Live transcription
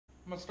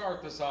I'm gonna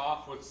start this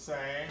off with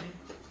saying,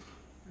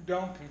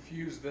 don't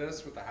confuse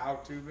this with a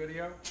how-to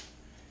video.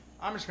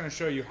 I'm just gonna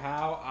show you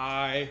how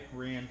I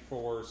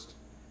reinforced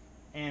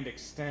and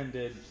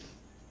extended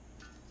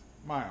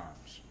my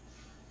arms.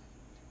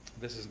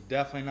 This is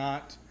definitely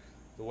not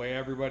the way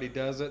everybody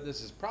does it.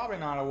 This is probably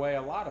not a way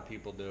a lot of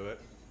people do it,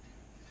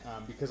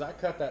 because I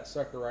cut that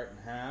sucker right in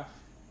half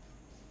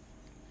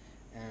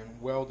and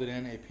welded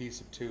in a piece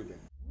of tubing.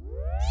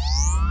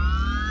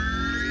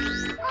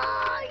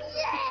 Oh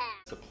yeah!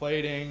 The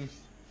plating,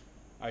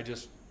 I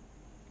just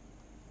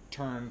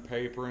turned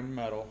paper and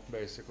metal,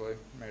 basically.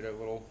 Made a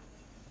little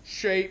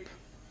shape,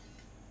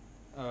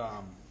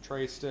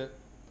 traced it,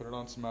 put it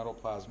on some metal,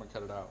 plasma,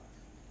 cut it out.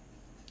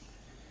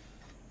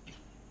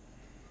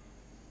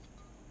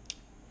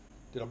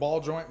 Did a ball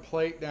joint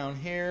plate down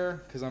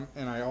here,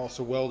 and I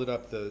also welded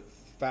up the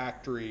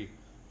factory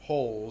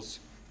holes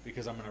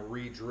because I'm going to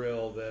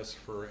re-drill this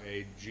for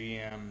a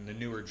GM, the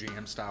newer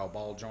GM style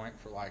ball joint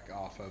for like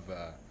off of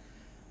the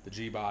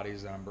G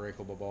bodies, the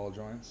unbreakable ball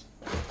joints.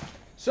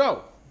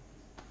 So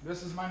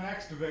this is my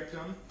next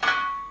victim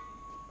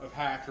of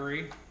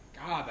hackery.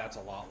 God, that's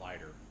a lot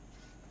lighter.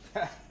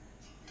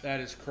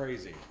 That is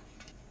crazy.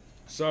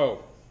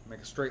 So make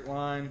a straight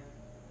line.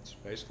 It's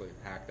basically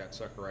hack that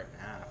sucker right in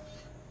half.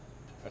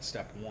 That's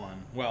step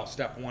one. Well,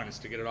 step one is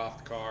to get it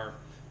off the car,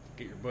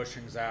 get your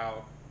bushings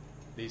out.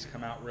 These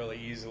come out really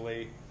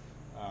easily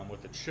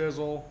with a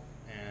chisel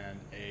and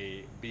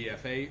a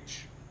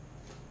BFH,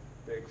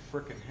 big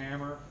frickin'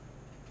 hammer.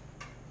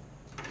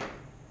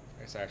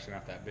 It's actually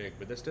not that big,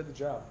 but this did the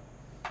job.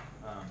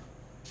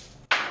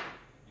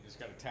 You just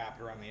got to tap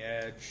it around the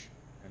edge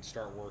and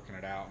start working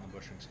it out, and the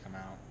bushings come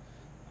out.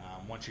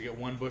 Once you get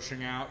one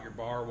bushing out, your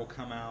bar will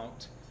come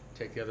out.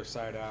 Take the other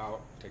side out,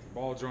 take the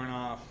ball joint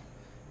off,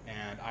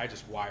 and I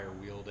just wire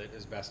wheeled it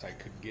as best I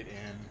could get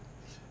in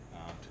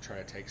to try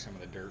to take some of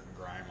the dirt and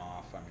grime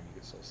off. I mean, you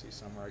can still see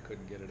somewhere I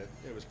couldn't get it.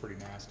 It was pretty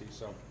nasty.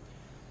 So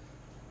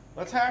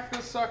let's hack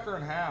this sucker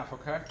in half,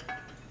 okay?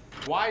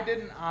 Why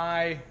didn't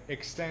I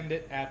extend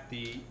it at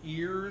the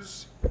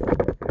ears,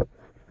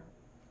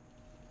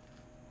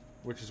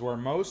 which is where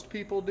most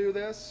people do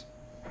this?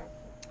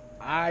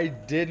 I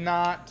did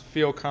not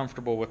feel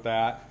comfortable with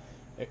that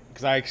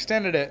because I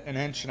extended it 1.5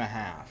 inches.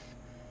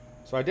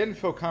 So I didn't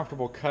feel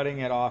comfortable cutting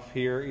it off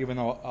here, even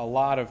though a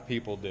lot of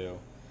people do.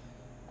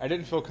 I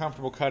didn't feel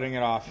comfortable cutting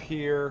it off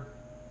here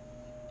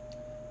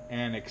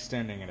and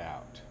extending it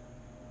out.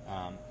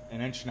 1.5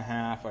 inches,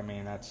 I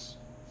mean, that's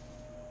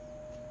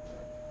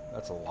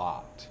a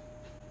lot.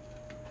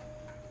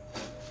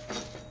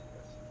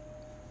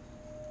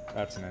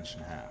 That's 1.5 inches.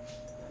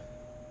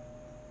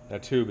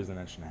 That tube is 1.5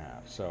 inches.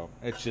 So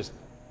it's just,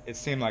 it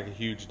seemed like a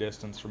huge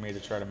distance for me to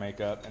try to make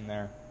up in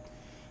there.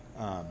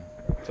 So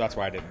that's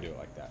why I didn't do it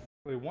like that.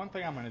 One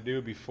thing I'm going to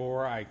do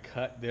before I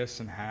cut this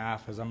in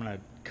half is I'm going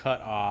to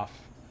cut off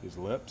these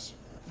lips,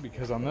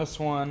 because on this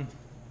one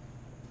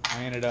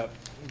I ended up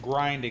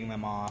grinding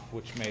them off,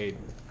 which made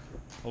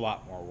a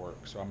lot more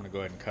work. So I'm going to go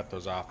ahead and cut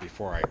those off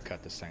before I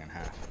cut this thing in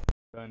half.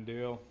 Done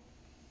deal.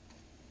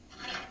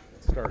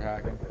 Let's start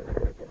hacking.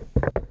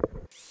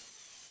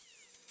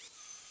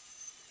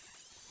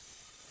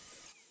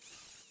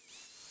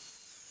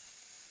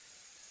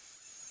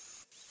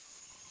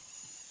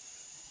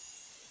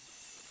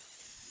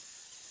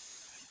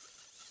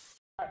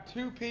 Got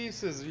 2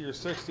 pieces of your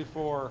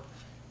 64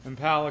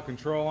 Impala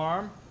control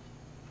arm.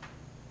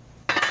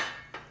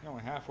 You're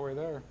only halfway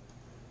there.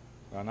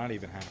 Well, not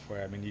even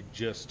halfway. I mean, you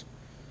just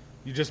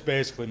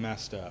basically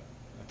messed up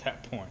at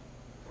that point.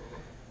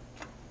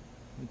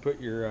 You put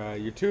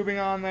your tubing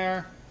on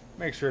there.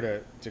 Make sure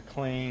to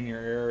clean your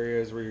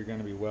areas where you're going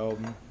to be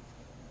welding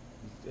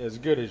as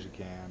good as you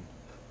can.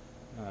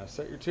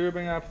 Set your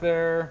tubing up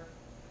there.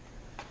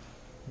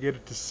 Get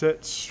it to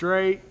sit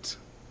straight.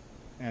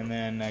 And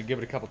then give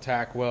it a couple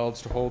tack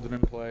welds to hold it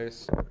in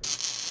place.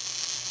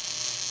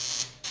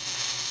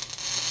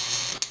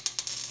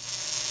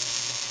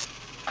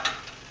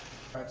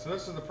 Alright, so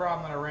this is the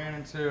problem that I ran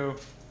into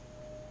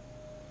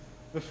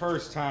the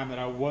first time that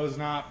I was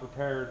not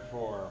prepared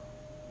for.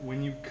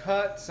 When you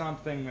cut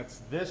something that's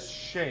this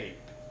shape,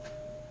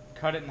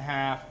 cut it in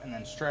half and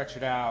then stretch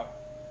it out,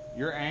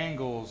 your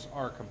angles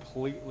are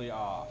completely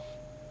off.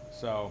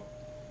 So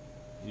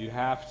you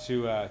have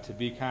to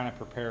be kind of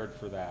prepared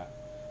for that.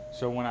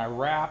 So when I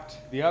wrapped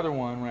the other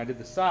one, when I did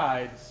the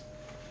sides,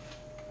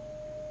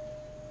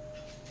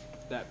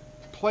 that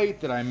plate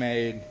that I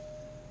made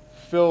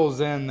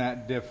fills in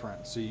that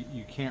difference, so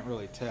you can't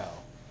really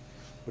tell.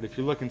 But if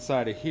you look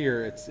inside of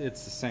here, it's the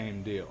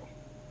same deal.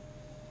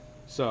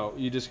 So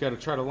you just got to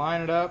try to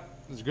line it up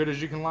as good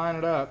as you can line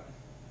it up,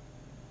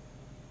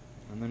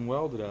 and then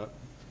weld it up.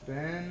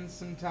 Spend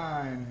some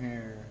time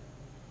here,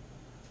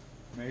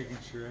 making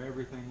sure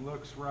everything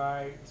looks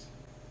right.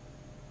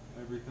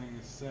 Everything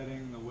is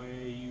setting the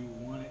way you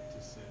want it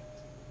to sit.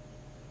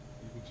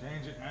 You can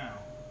change it now.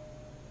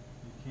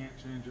 You can't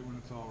change it when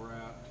it's all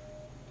wrapped.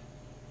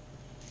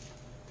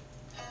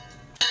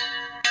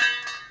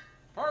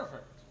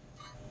 Perfect.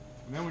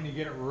 And then when you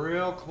get it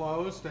real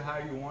close to how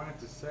you want it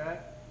to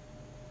set,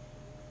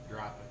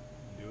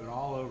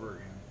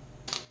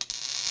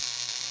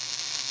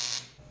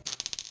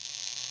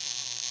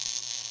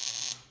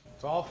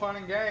 It's all fun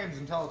and games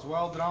until it's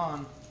welded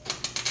on.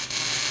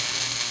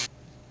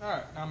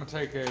 Alright, now I'm going to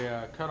take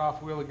a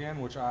cut-off wheel again,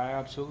 which I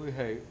absolutely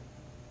hate.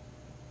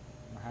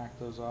 I'm going to hack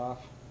those off.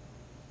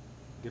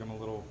 Get them a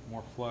little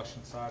more flush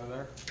inside of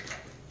there.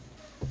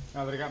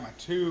 Now that I got my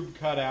tube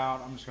cut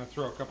out, I'm just going to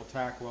throw a couple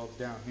tack welds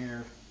down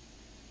here.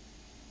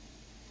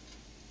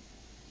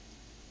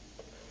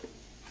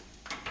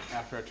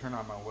 After I turn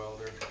on my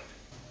welder.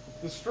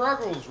 The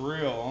struggle is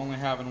real, only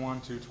having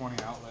one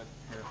 220 outlet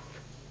here.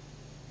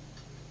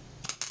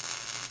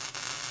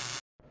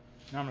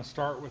 Now I'm going to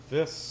start with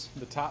this,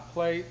 the top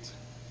plate.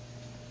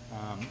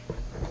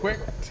 Quick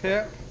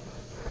tip.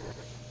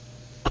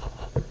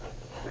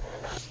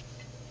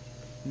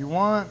 You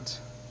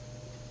want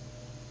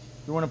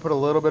to put a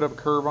little bit of a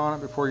curve on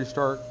it before you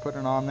start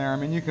putting it on there. I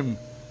mean, you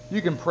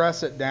can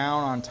press it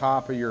down on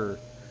top of your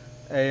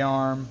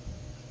A-arm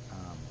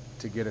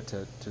to get it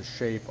to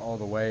shape all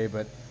the way,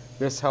 but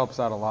this helps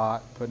out a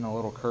lot, putting a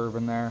little curve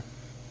in there.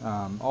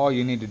 All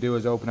you need to do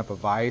is open up a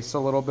vise a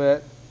little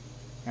bit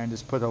and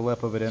just put the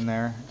lip of it in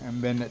there and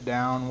bend it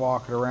down,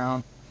 walk it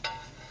around.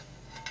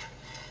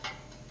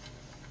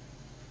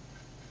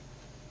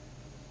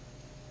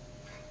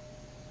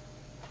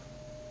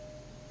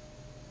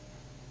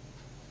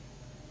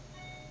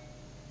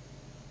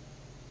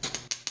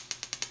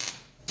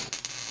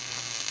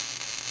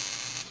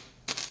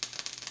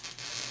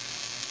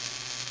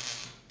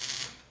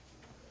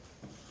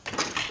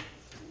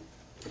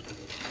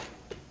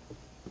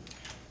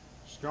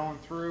 Going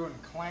through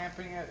and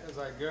clamping it as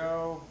I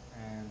go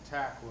and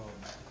tack welding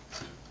it.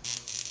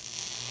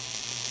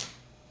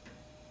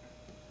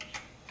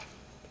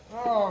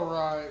 All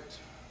right.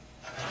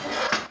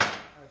 I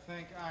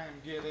think I am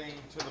getting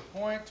to the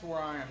point where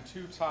I am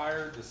too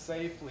tired to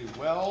safely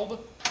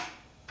weld.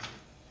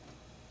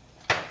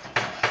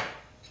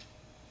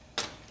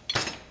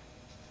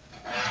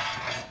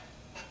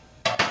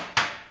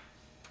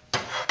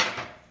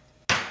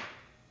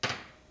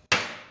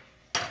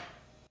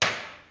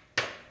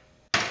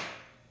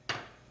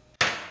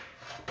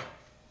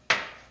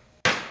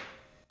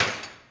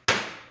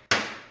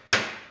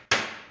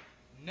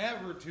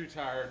 Never too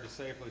tired to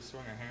safely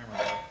swing a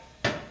hammer.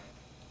 I'm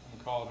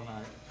gonna call it a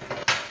night.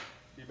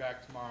 Be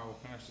back tomorrow, we'll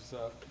finish this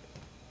up.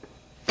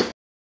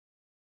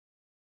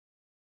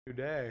 New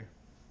day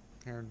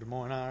here in Des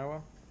Moines,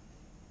 Iowa.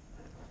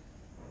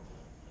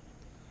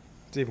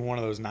 It's even one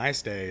of those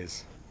nice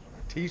days.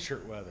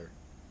 T-shirt weather.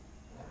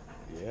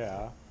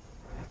 Yeah.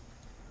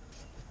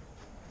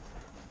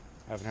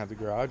 Haven't had the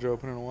garage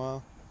open in a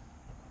while.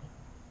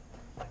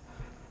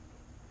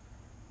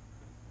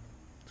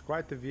 It's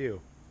quite the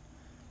view.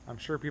 I'm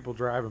sure people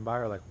driving by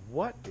are like,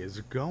 what is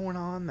going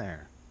on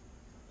there?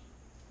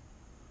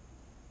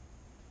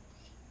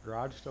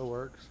 Garage still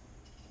works.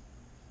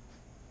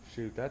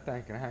 Shoot, that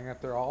thing can hang up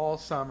there all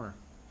summer.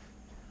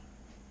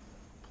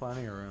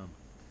 Plenty of room.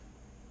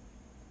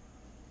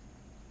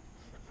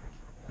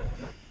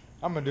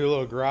 I'm going to do a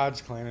little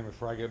garage cleaning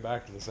before I get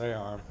back to this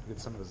A-arm. Get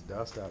some of this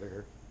dust out of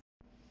here.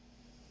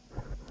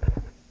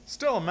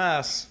 Still a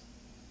mess.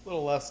 A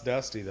little less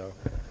dusty, though.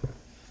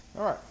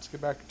 Alright, let's get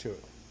back to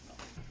it.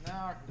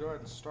 Now I can go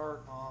ahead and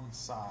start on the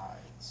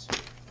sides.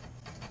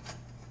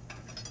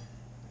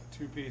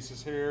 Two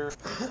pieces here.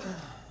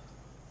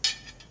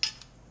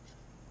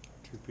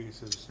 Two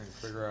pieces, just need to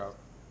figure out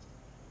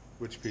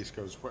which piece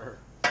goes where.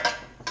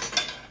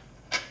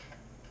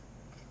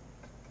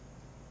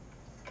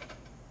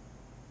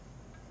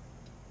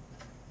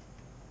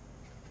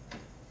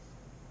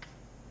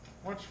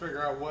 Once you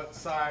figure out what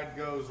side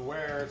goes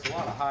where, it's a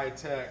lot of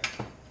high-tech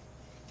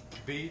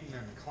beating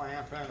and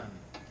clamping and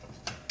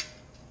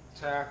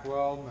tack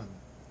welding and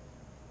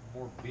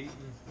more beating,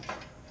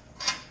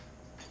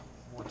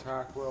 more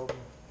tack welding.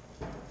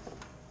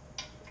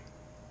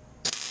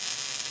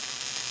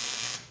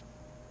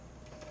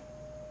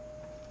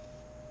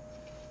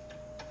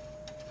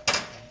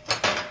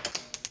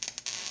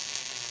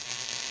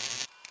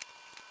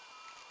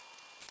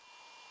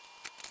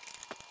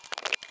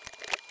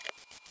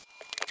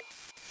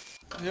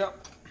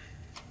 Yep.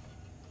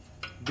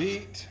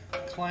 Beat,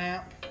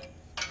 clamp,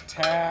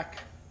 tack,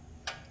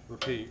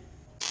 repeat.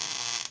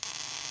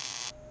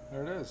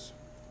 There it is,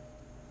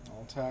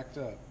 all tacked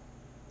up.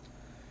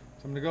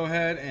 So I'm going to go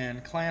ahead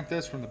and clamp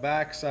this from the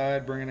back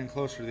side, bring it in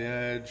closer to the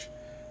edge,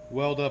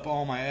 weld up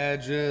all my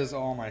edges,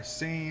 all my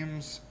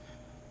seams,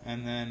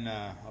 and then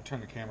I'll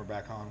turn the camera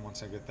back on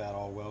once I get that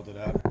all welded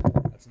up.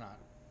 That's not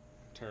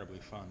terribly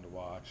fun to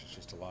watch, it's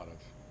just a lot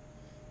of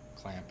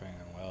clamping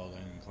and welding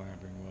and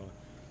clamping and welding.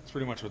 That's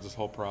pretty much what this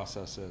whole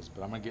process is,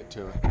 but I'm going to get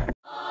to it.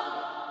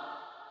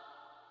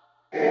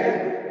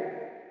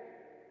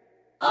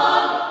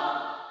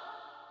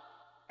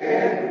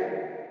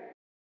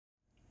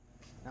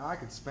 Now I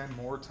could spend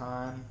more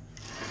time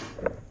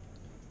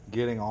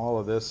getting all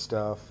of this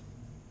stuff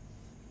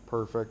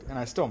perfect, and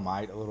I still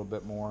might a little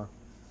bit more,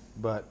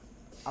 but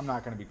I'm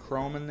not going to be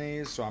chroming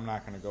these, so I'm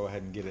not going to go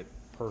ahead and get it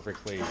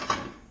perfectly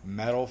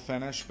metal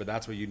finish, but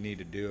that's what you need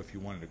to do if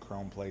you wanted to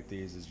chrome plate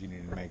these, is you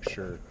need to make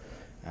sure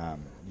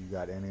you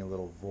got any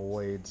little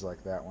voids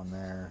like that one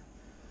there.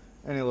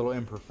 any little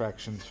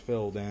imperfections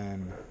filled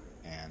in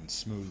and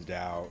smoothed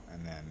out,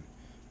 and then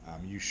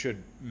you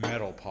should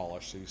metal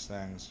polish these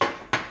things.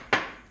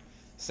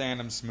 Sand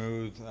them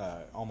smooth,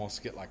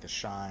 almost get like a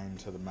shine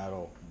to the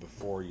metal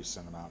before you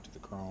send them out to the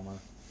chromer.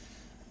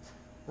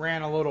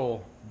 Ran a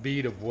little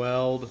bead of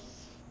weld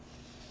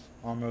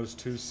on those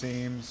two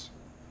seams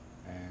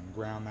and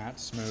ground that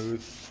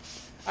smooth.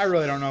 I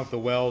really don't know if the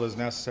weld is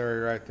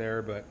necessary right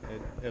there, but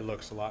it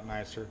looks a lot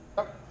nicer.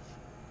 I'm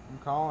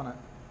calling it.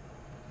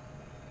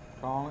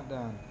 Calling it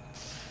done.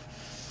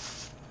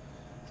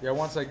 Yeah,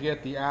 once I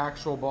get the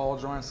actual ball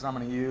joints that I'm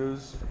going to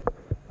use,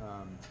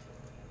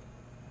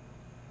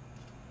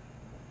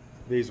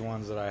 these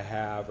ones that I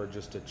have are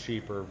just a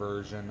cheaper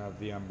version of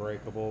the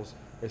Unbreakables.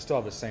 They still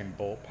have the same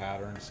bolt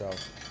pattern, so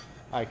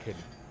I could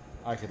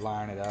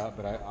line it up,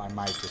 but I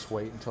might just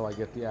wait until I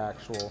get the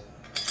actual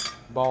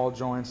ball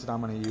joints that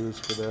I'm going to use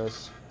for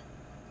this.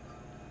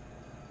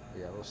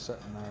 Yeah, they'll sit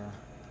in there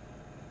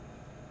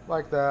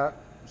like that,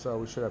 so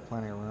we should have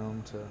plenty of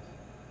room to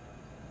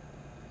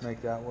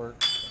make that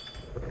work.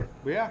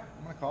 But yeah,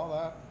 I'm going to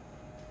call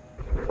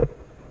that.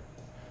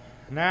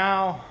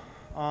 Now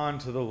on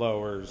to the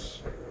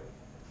lowers.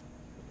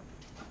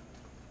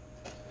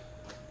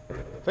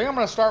 I think I'm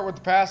going to start with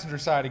the passenger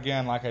side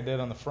again like I did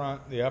on the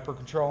front, the upper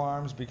control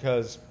arms,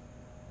 because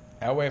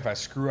that way if I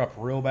screw up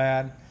real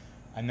bad,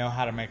 I know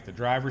how to make the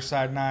driver's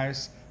side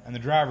nice, and the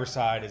driver's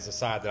side is the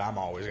side that I'm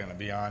always going to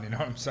be on, you know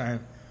what I'm saying?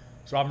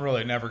 So I'm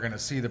really never going to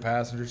see the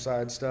passenger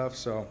side stuff,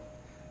 so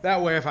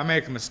that way if I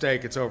make a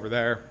mistake, it's over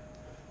there,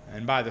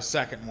 and by the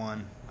second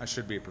one, I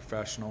should be a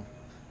professional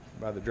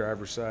by the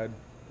driver's side.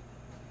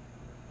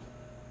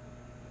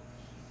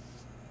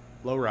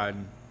 Low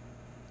riding.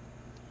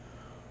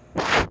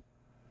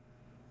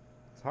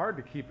 It's hard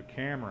to keep a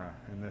camera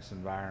in this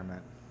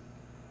environment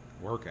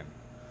working.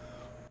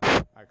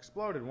 I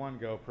exploded one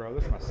GoPro.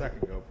 This is my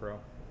second GoPro.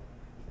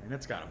 And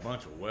it's got a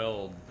bunch of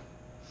weld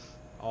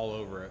all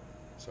over it.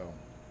 So,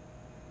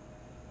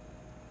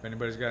 if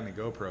anybody's got any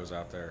GoPros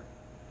out there,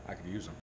 I could use them.